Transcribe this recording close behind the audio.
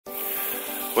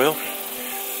Well,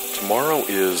 tomorrow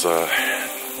is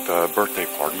the birthday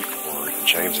party for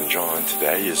James and John.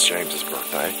 Today is James's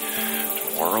birthday.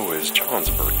 Tomorrow is John's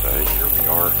birthday. Here we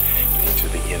are getting to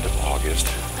the end of August.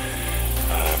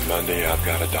 Monday I've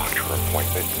got a doctor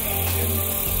appointment in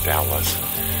Dallas.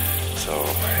 So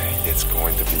it's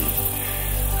going to be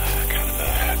kind of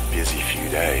a busy few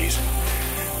days.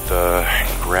 The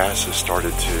grass has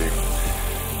started to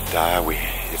die.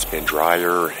 It's been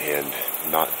drier and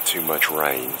not too much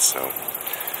rain, so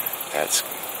that's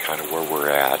kind of where we're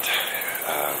at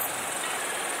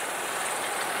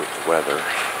with the weather.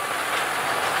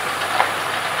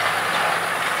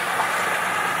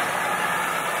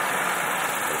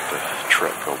 Let the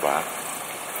truck go by.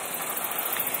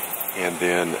 And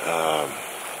then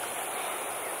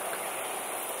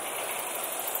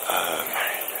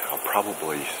I'll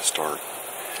probably start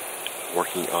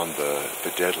working on the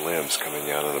dead limbs coming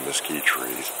out of the mesquite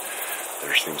trees.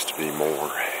 There seems to be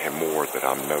more and more that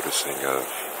I'm noticing of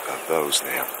those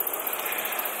now.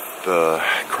 The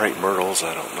crepe myrtles,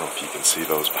 I don't know if you can see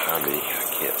those behind me. I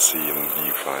can't see in the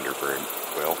viewfinder very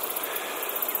well.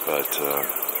 But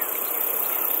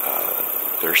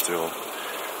they're still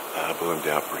bloomed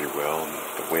out pretty well.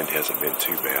 The wind hasn't been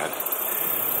too bad.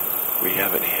 We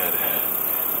haven't had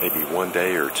maybe 1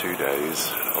 day or 2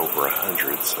 days over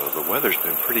 100, so the weather's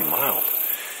been pretty mild.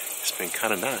 It's been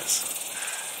kind of nice.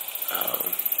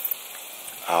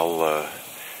 I'll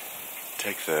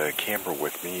take the camera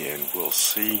with me and we'll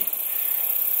see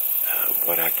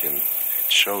what I can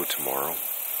show tomorrow,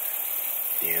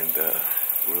 and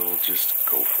we'll just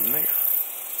go from there.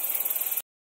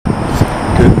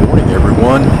 Good morning,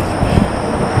 everyone.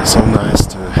 So nice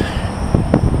to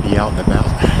be out and about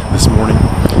this morning.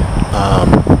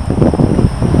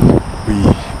 We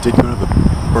did go to the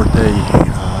birthday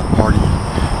party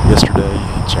yesterday.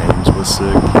 James was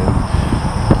sick and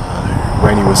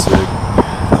Rainey was sick.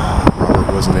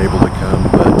 Robert wasn't able to come,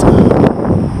 but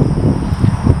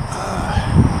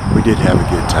we did have a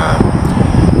good time.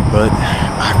 But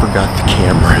I forgot the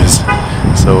cameras,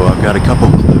 so I've got a couple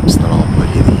of clips that I'll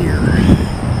put in here.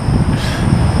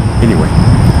 Anyway,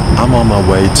 I'm on my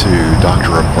way to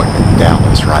doctor appointment in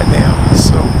Dallas right now,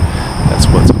 so that's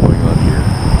what's going on here.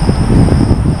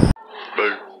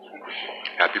 Boo.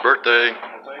 Happy birthday.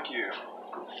 Thank you.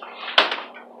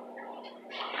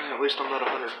 At least I'm not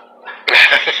 100.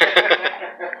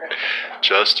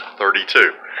 Just 32.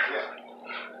 Yeah.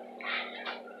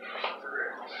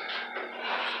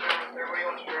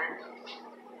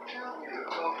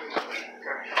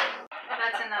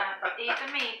 That's enough. Eat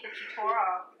the meat that you tore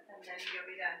off, and then you'll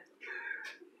be done.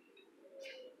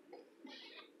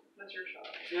 That's your shot.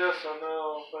 Yes, I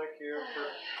know. Thank you for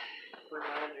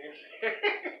reminding me.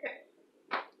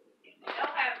 You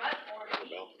don't have much more to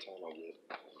eat. About the time I get.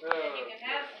 And you can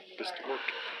have some Just dessert. work.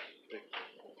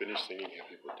 Finish singing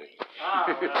happy birthday.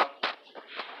 Well,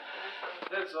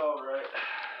 it's all right.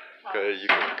 Okay, you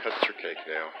can cut your cake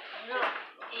now.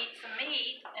 Eat some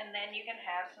meat, and then you can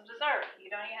have some dessert. You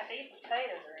don't even have to eat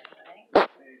potatoes or anything.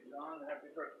 Hey, John, happy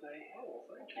birthday. Oh,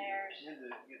 thank you. There's. You had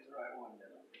to get the right one,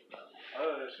 didn't I?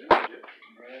 Oh, that's good.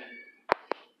 Right.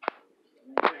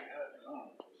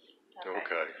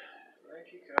 Okay. Thank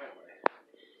you kindly.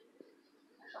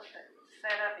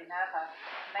 Set up enough. I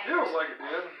made Feels like it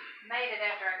did. made it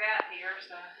after I got here,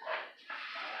 so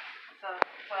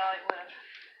well, it would have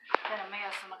been a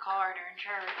mess in the car during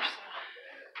church. So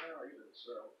Well, even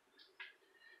so.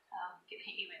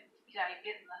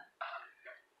 getting the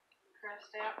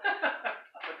crust out.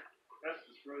 That's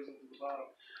just frozen to the bottom.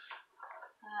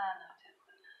 No,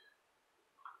 Timothy.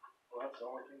 Well, that's the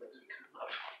only thing that didn't come up.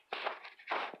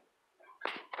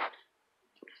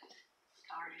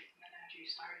 Started, and then after you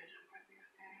started, it would be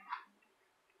okay.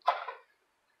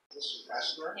 This is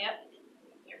faster. Yep.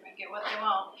 Everybody get what they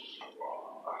want.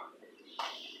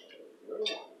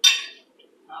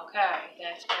 Okay,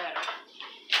 that's better.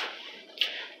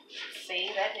 See,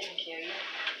 that didn't kill you.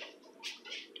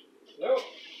 Nope.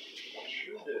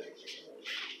 Sure did.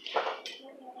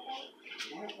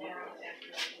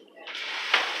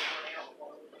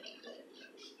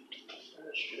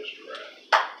 That's just right.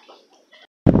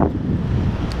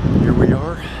 Here we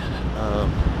are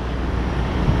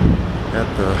at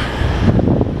the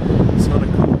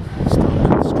Sunoco Stop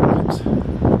and Stripes.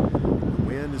 The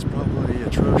wind is probably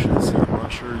atrocious. I'm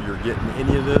not sure you're getting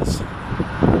any of this.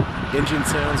 Engine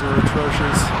sounds are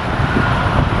atrocious,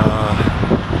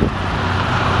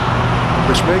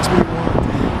 which makes me want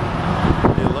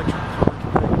the electric car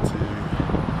thing to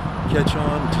catch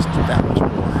on just that much more.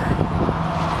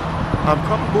 I'm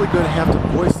probably going to have to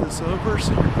voice this over,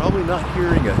 so you're probably not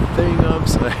hearing a thing I'm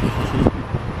saying.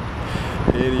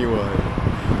 Anyway,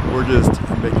 we're just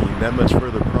making that much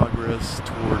further progress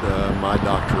toward my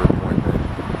doctor appointment.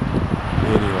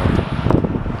 Anyway.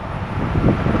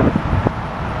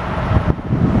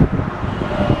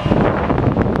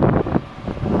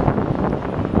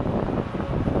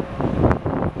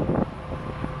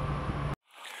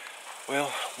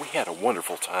 Well, we had a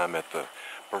wonderful time at the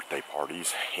birthday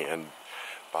parties, and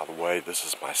by the way, this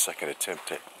is my second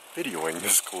attempt at videoing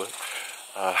this clip.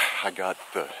 I got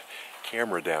the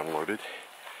camera downloaded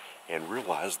and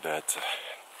realized that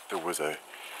there was a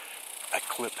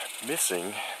clip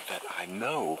missing that I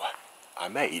know I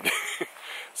made.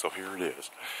 So here it is.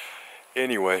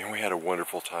 Anyway, we had a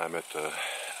wonderful time at the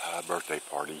birthday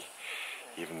party,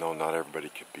 even though not everybody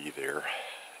could be there.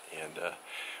 And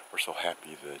we're so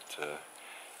happy that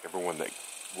everyone that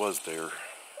was there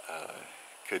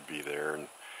could be there, and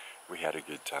we had a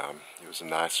good time. It was a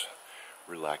nice,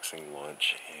 relaxing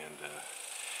lunch, and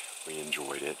we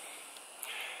enjoyed it.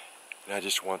 And I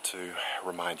just want to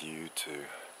remind you to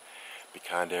be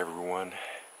kind to everyone,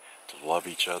 to love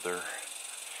each other,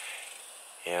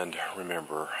 and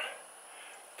remember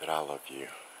that I love you.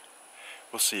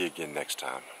 We'll see you again next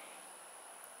time.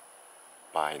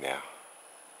 Bye now.